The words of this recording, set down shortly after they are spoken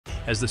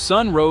As the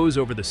sun rose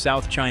over the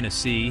South China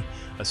Sea,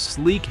 a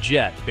sleek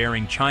jet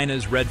bearing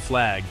China's red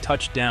flag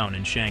touched down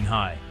in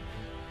Shanghai.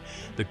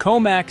 The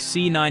Comac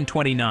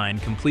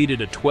C929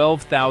 completed a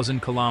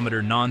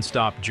 12,000-kilometer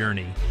non-stop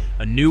journey,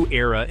 a new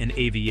era in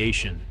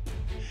aviation.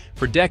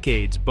 For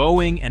decades,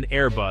 Boeing and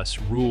Airbus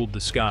ruled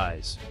the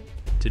skies.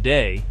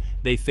 Today,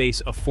 they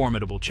face a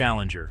formidable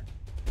challenger.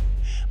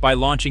 By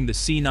launching the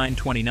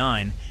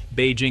C929,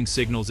 Beijing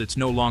signals it's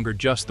no longer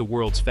just the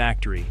world's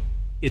factory.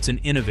 It's an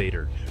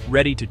innovator,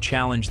 ready to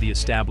challenge the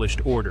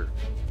established order.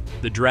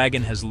 The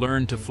Dragon has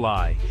learned to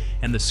fly,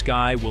 and the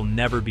sky will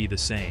never be the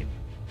same.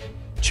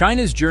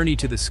 China's journey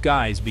to the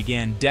skies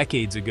began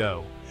decades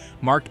ago,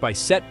 marked by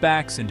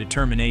setbacks and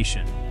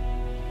determination.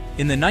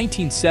 In the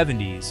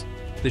 1970s,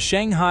 the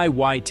Shanghai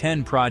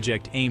Y-10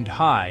 project aimed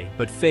high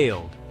but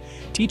failed,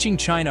 teaching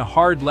China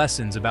hard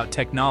lessons about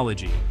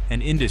technology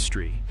and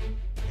industry.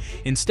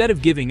 Instead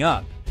of giving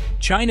up,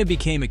 China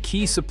became a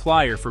key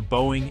supplier for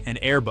Boeing and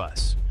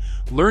Airbus,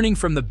 learning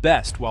from the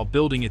best while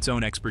building its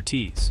own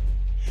expertise.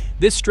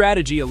 This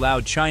strategy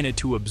allowed China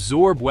to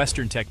absorb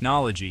Western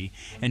technology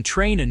and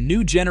train a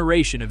new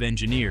generation of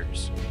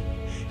engineers.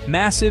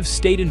 Massive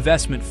state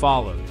investment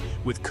followed,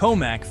 with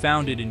Comac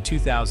founded in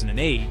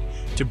 2008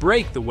 to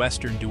break the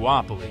Western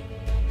duopoly.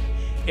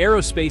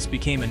 Aerospace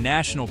became a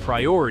national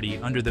priority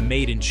under the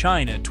Made in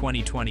China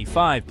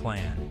 2025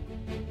 plan.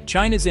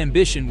 China's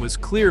ambition was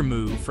clear: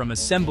 move from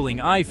assembling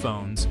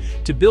iPhones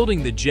to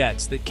building the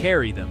jets that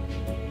carry them.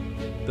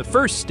 The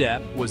first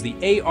step was the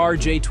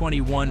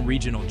ARJ-21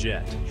 regional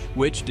jet,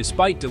 which,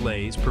 despite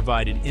delays,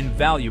 provided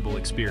invaluable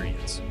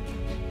experience.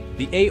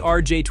 The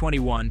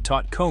ARJ-21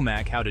 taught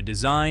Comac how to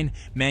design,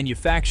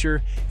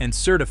 manufacture, and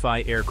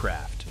certify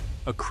aircraft,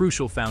 a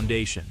crucial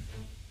foundation.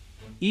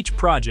 Each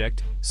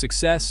project,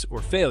 success or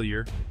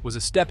failure, was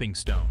a stepping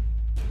stone.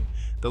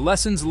 The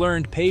lessons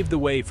learned paved the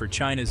way for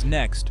China's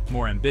next,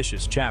 more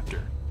ambitious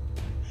chapter.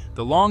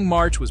 The long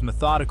march was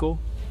methodical,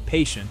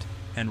 patient,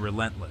 and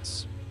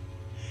relentless.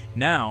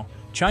 Now,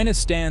 China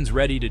stands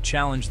ready to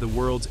challenge the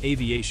world's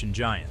aviation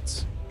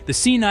giants. The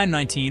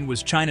C919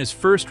 was China's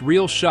first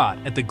real shot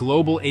at the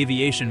global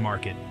aviation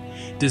market,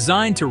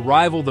 designed to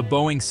rival the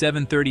Boeing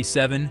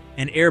 737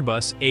 and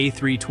Airbus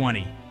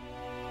A320.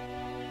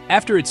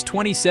 After its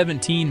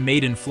 2017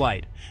 maiden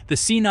flight, the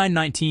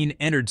C919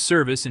 entered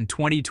service in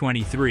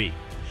 2023,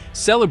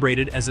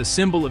 celebrated as a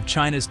symbol of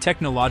China's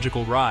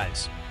technological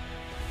rise.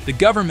 The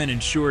government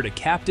ensured a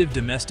captive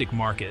domestic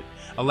market,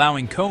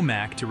 allowing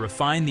Comac to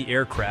refine the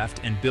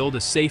aircraft and build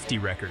a safety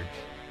record.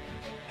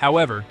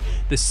 However,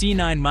 the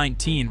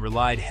C919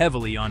 relied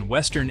heavily on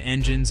Western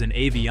engines and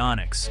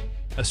avionics,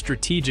 a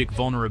strategic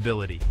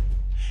vulnerability.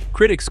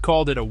 Critics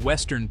called it a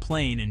Western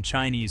plane in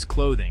Chinese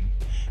clothing,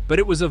 but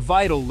it was a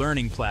vital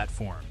learning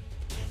platform.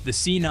 The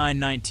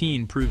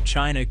C919 proved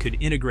China could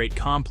integrate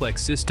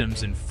complex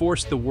systems and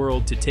forced the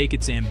world to take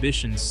its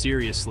ambitions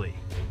seriously.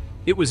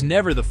 It was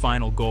never the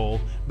final goal,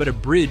 but a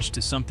bridge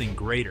to something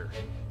greater.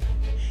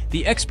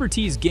 The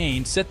expertise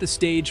gained set the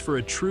stage for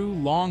a true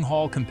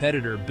long-haul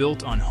competitor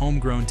built on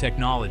homegrown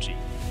technology.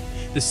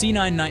 The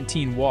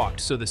C919 walked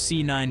so the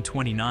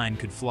C929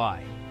 could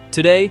fly.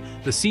 Today,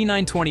 the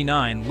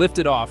C929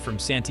 lifted off from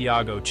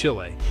Santiago,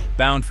 Chile,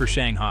 bound for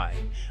Shanghai,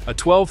 a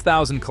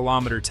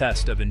 12,000-kilometer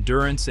test of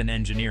endurance and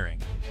engineering.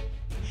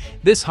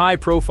 This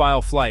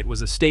high-profile flight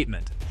was a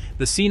statement.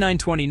 The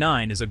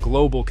C929 is a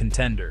global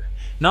contender,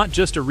 not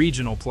just a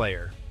regional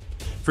player.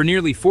 For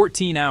nearly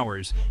 14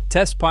 hours,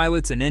 test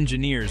pilots and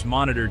engineers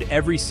monitored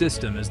every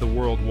system as the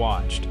world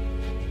watched.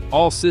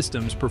 All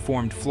systems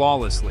performed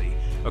flawlessly,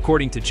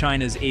 according to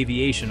China's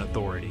Aviation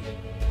Authority.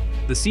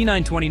 The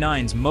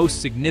C929's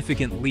most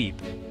significant leap,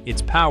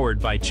 it's powered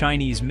by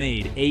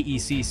Chinese-made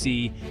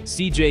AECC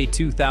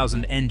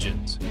CJ2000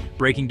 engines,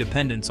 breaking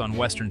dependence on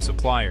Western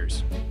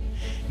suppliers.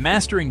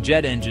 Mastering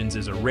jet engines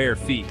is a rare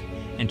feat,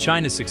 and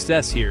China's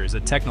success here is a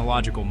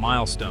technological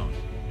milestone.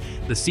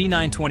 The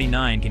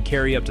C929 can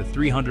carry up to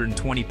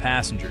 320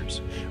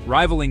 passengers,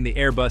 rivaling the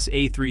Airbus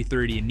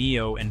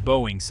A330neo and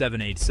Boeing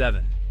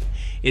 787.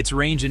 Its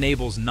range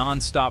enables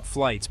non-stop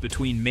flights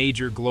between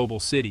major global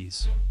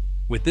cities.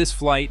 With this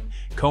flight,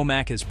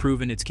 Comac has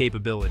proven its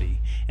capability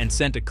and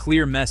sent a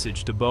clear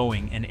message to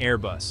Boeing and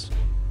Airbus.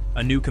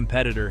 A new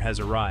competitor has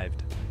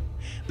arrived.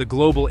 The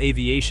global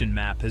aviation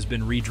map has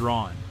been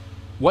redrawn.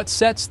 What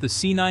sets the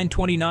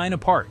C929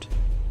 apart?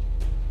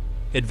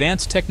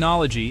 Advanced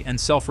technology and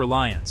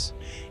self-reliance.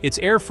 Its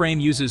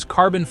airframe uses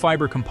carbon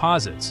fiber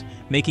composites,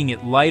 making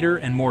it lighter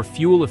and more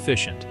fuel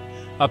efficient,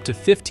 up to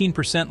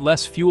 15%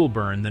 less fuel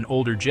burn than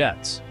older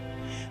jets.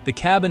 The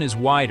cabin is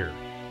wider,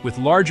 with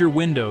larger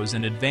windows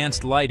and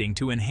advanced lighting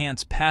to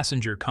enhance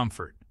passenger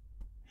comfort.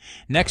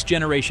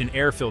 Next-generation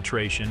air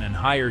filtration and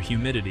higher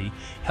humidity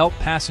help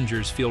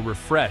passengers feel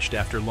refreshed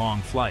after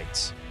long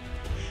flights.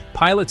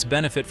 Pilots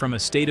benefit from a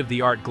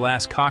state-of-the-art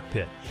glass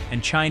cockpit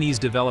and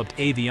Chinese-developed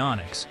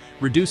avionics,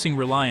 reducing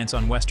reliance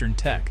on Western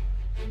tech.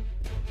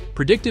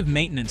 Predictive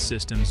maintenance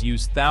systems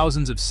use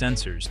thousands of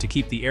sensors to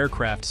keep the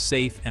aircraft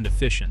safe and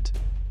efficient.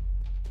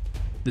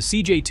 The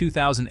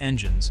CJ2000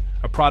 engines,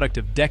 a product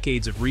of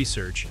decades of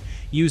research,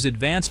 use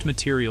advanced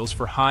materials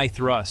for high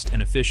thrust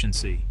and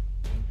efficiency.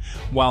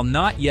 While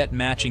not yet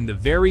matching the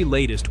very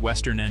latest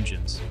Western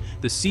engines,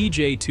 the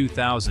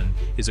CJ2000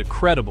 is a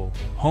credible,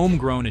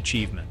 homegrown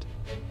achievement.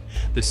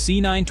 The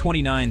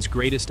C929's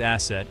greatest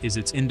asset is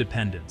its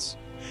independence.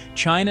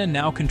 China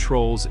now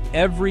controls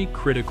every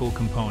critical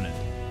component.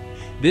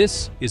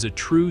 This is a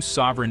true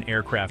sovereign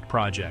aircraft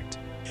project.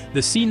 The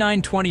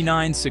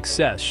C929's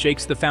success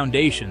shakes the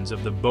foundations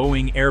of the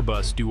Boeing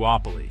Airbus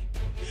duopoly.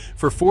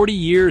 For 40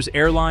 years,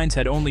 airlines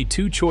had only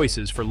two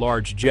choices for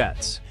large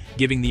jets,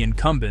 giving the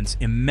incumbents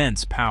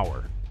immense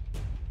power.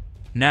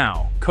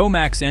 Now,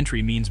 COMAC's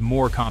entry means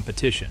more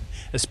competition,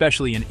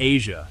 especially in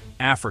Asia,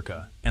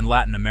 Africa, and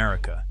Latin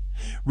America,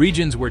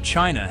 regions where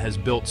China has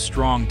built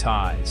strong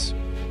ties.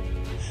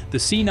 The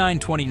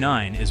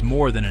C929 is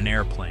more than an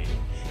airplane.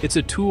 It's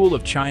a tool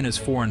of China's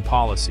foreign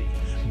policy,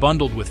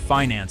 bundled with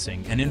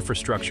financing and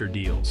infrastructure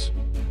deals.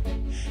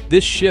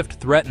 This shift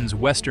threatens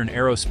Western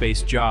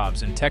aerospace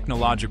jobs and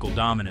technological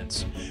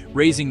dominance,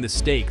 raising the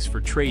stakes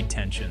for trade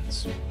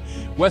tensions.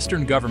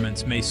 Western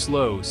governments may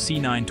slow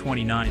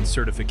C929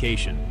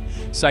 certification,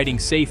 citing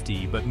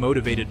safety but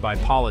motivated by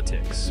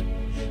politics.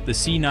 The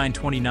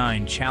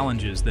C929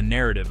 challenges the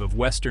narrative of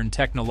Western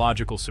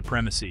technological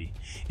supremacy,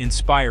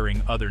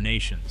 inspiring other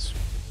nations.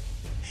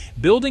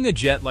 Building a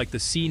jet like the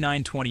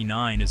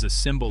C929 is a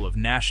symbol of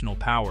national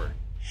power,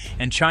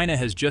 and China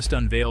has just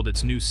unveiled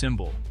its new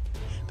symbol.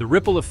 The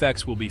ripple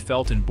effects will be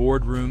felt in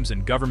boardrooms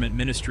and government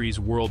ministries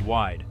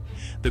worldwide.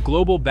 The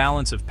global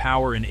balance of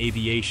power in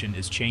aviation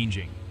is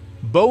changing.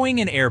 Boeing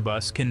and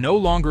Airbus can no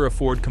longer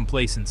afford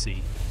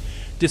complacency.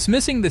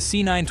 Dismissing the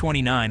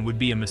C929 would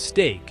be a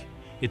mistake.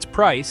 Its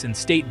price and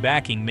state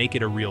backing make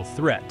it a real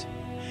threat.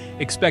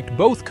 Expect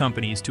both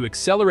companies to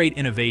accelerate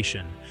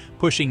innovation,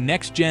 pushing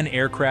next-gen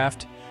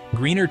aircraft,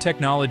 greener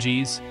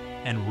technologies,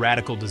 and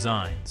radical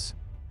designs.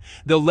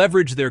 They'll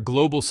leverage their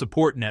global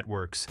support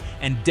networks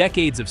and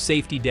decades of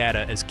safety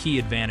data as key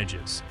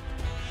advantages.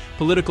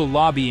 Political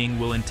lobbying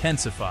will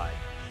intensify,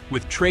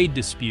 with trade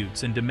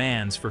disputes and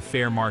demands for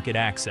fair market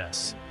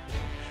access.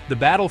 The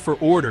battle for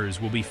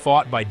orders will be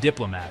fought by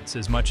diplomats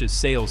as much as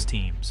sales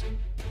teams.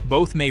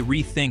 Both may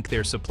rethink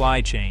their supply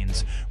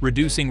chains,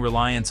 reducing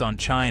reliance on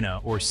China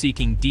or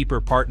seeking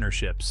deeper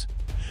partnerships.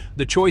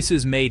 The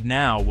choices made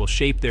now will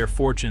shape their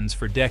fortunes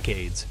for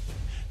decades.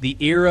 The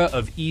era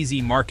of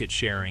easy market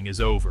sharing is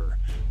over.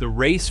 The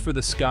race for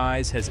the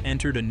skies has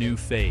entered a new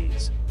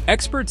phase.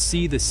 Experts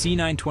see the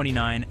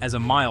C929 as a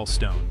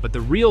milestone, but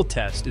the real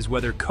test is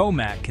whether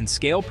COMAC can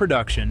scale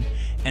production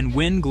and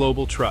win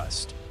global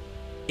trust.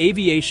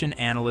 Aviation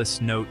analysts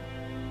note,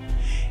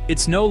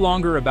 it's no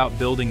longer about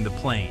building the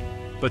plane,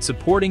 but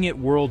supporting it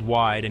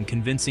worldwide and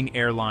convincing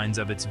airlines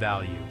of its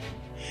value.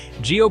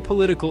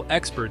 Geopolitical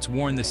experts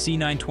warn the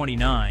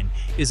C929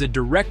 is a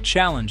direct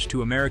challenge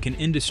to American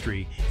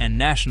industry and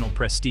national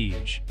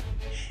prestige.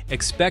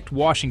 Expect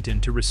Washington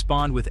to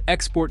respond with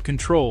export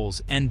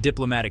controls and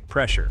diplomatic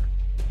pressure.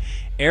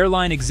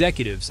 Airline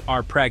executives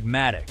are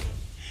pragmatic.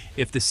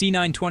 If the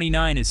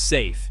C929 is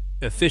safe,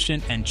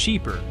 efficient, and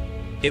cheaper,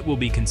 it will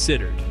be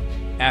considered,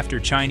 after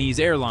Chinese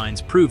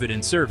airlines prove it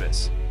in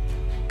service.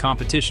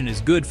 Competition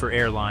is good for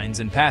airlines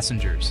and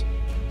passengers.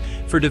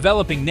 For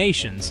developing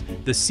nations,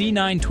 the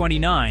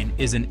C929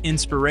 is an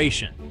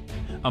inspiration,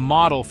 a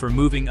model for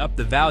moving up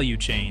the value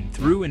chain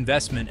through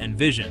investment and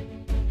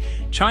vision.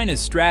 China's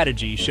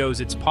strategy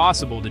shows it's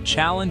possible to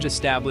challenge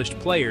established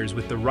players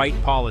with the right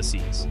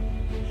policies.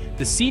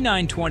 The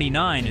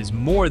C929 is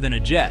more than a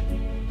jet.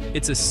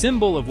 It's a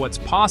symbol of what's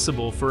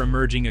possible for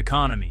emerging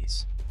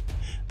economies.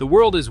 The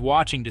world is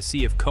watching to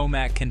see if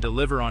COMAC can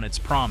deliver on its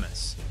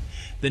promise.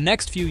 The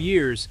next few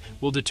years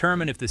will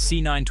determine if the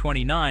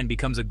C929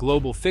 becomes a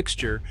global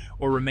fixture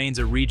or remains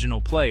a regional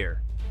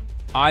player.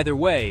 Either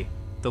way,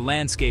 the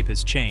landscape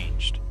has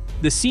changed.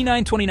 The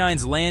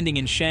C929's landing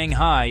in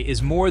Shanghai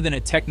is more than a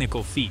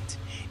technical feat.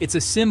 It's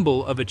a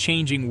symbol of a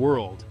changing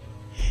world.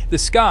 The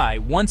sky,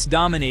 once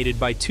dominated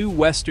by two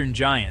Western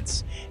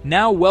giants,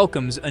 now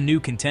welcomes a new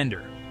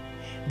contender.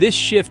 This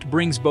shift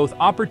brings both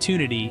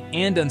opportunity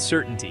and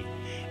uncertainty,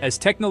 as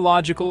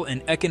technological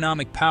and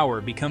economic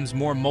power becomes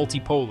more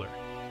multipolar.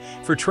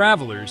 For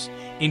travelers,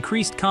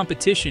 increased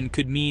competition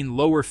could mean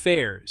lower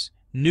fares,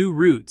 new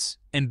routes,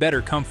 and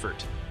better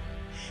comfort.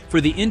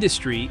 For the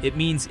industry, it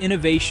means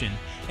innovation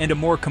and a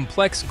more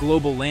complex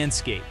global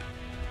landscape.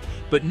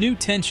 But new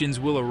tensions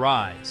will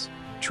arise.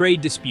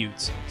 Trade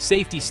disputes,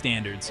 safety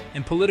standards,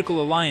 and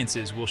political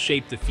alliances will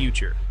shape the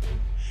future.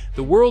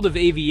 The world of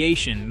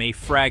aviation may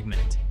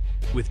fragment,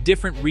 with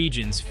different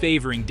regions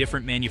favoring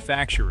different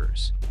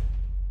manufacturers.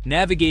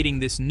 Navigating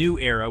this new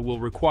era will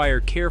require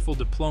careful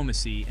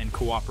diplomacy and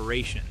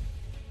cooperation.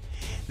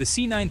 The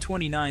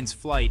C929's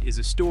flight is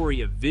a story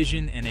of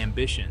vision and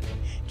ambition,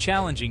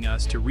 challenging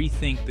us to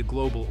rethink the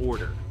global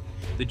order.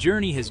 The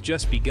journey has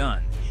just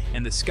begun,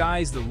 and the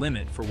sky's the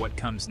limit for what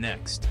comes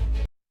next.